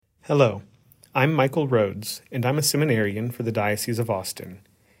Hello, I'm Michael Rhodes, and I'm a seminarian for the Diocese of Austin.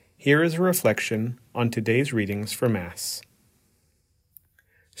 Here is a reflection on today's readings for Mass.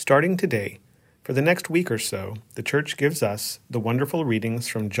 Starting today, for the next week or so, the Church gives us the wonderful readings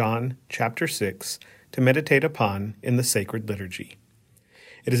from John chapter 6 to meditate upon in the sacred liturgy.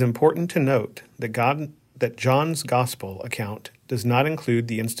 It is important to note that John's Gospel account does not include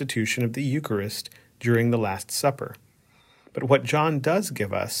the institution of the Eucharist during the Last Supper. But what John does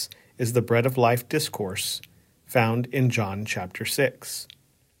give us is the bread of life discourse found in John chapter 6.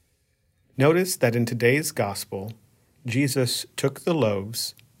 Notice that in today's Gospel, Jesus took the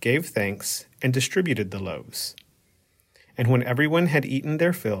loaves, gave thanks, and distributed the loaves. And when everyone had eaten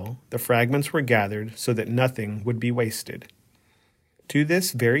their fill, the fragments were gathered so that nothing would be wasted. To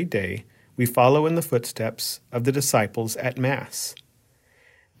this very day, we follow in the footsteps of the disciples at Mass.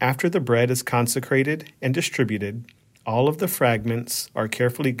 After the bread is consecrated and distributed, all of the fragments are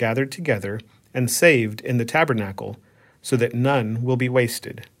carefully gathered together and saved in the tabernacle so that none will be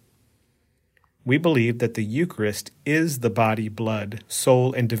wasted. We believe that the Eucharist is the body, blood,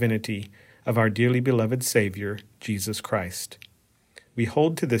 soul, and divinity of our dearly beloved Savior, Jesus Christ. We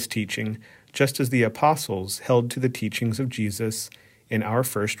hold to this teaching just as the apostles held to the teachings of Jesus in our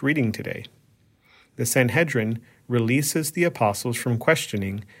first reading today. The Sanhedrin releases the apostles from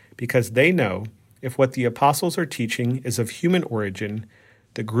questioning because they know if what the apostles are teaching is of human origin,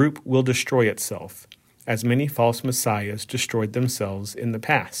 the group will destroy itself, as many false messiahs destroyed themselves in the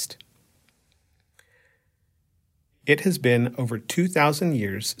past. It has been over 2,000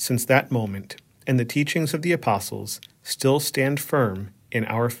 years since that moment, and the teachings of the apostles still stand firm in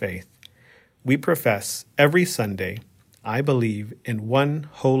our faith. We profess every Sunday, I believe in one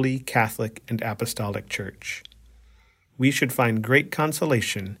holy Catholic and Apostolic Church. We should find great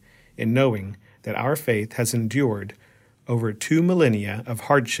consolation in knowing that our faith has endured over 2 millennia of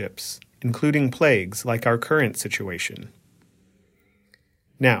hardships, including plagues like our current situation.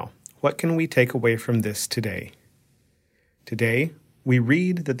 Now, what can we take away from this today? Today, we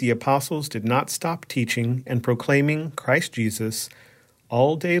read that the apostles did not stop teaching and proclaiming Christ Jesus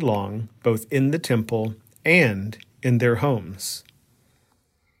all day long, both in the temple and in their homes.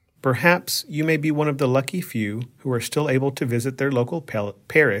 Perhaps you may be one of the lucky few who are still able to visit their local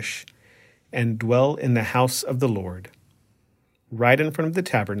parish and dwell in the house of the Lord, right in front of the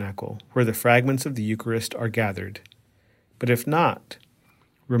tabernacle where the fragments of the Eucharist are gathered. But if not,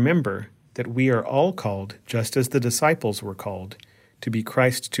 remember that we are all called, just as the disciples were called, to be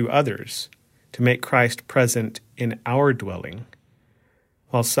Christ to others, to make Christ present in our dwelling.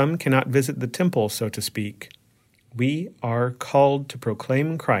 While some cannot visit the temple, so to speak, we are called to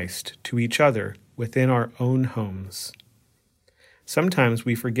proclaim Christ to each other within our own homes. Sometimes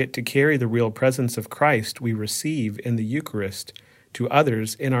we forget to carry the real presence of Christ we receive in the Eucharist to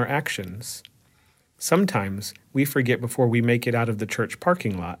others in our actions. Sometimes we forget before we make it out of the church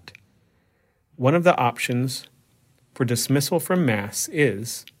parking lot. One of the options for dismissal from Mass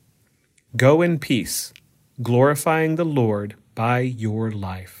is, "Go in peace, glorifying the Lord by your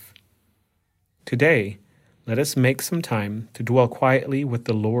life." Today, let us make some time to dwell quietly with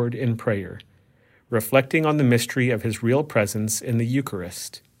the Lord in prayer, reflecting on the mystery of his real presence in the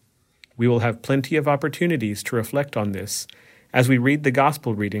Eucharist. We will have plenty of opportunities to reflect on this as we read the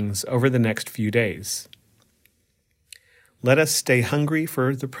Gospel readings over the next few days. Let us stay hungry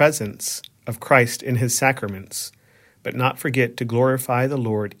for the presence of Christ in his sacraments, but not forget to glorify the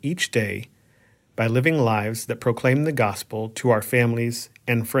Lord each day by living lives that proclaim the gospel to our families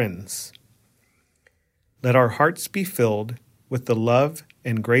and friends. Let our hearts be filled with the love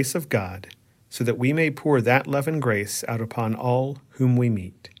and grace of God, so that we may pour that love and grace out upon all whom we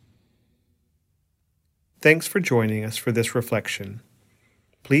meet. Thanks for joining us for this reflection.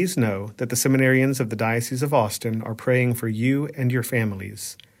 Please know that the seminarians of the Diocese of Austin are praying for you and your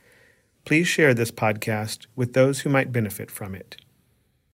families. Please share this podcast with those who might benefit from it.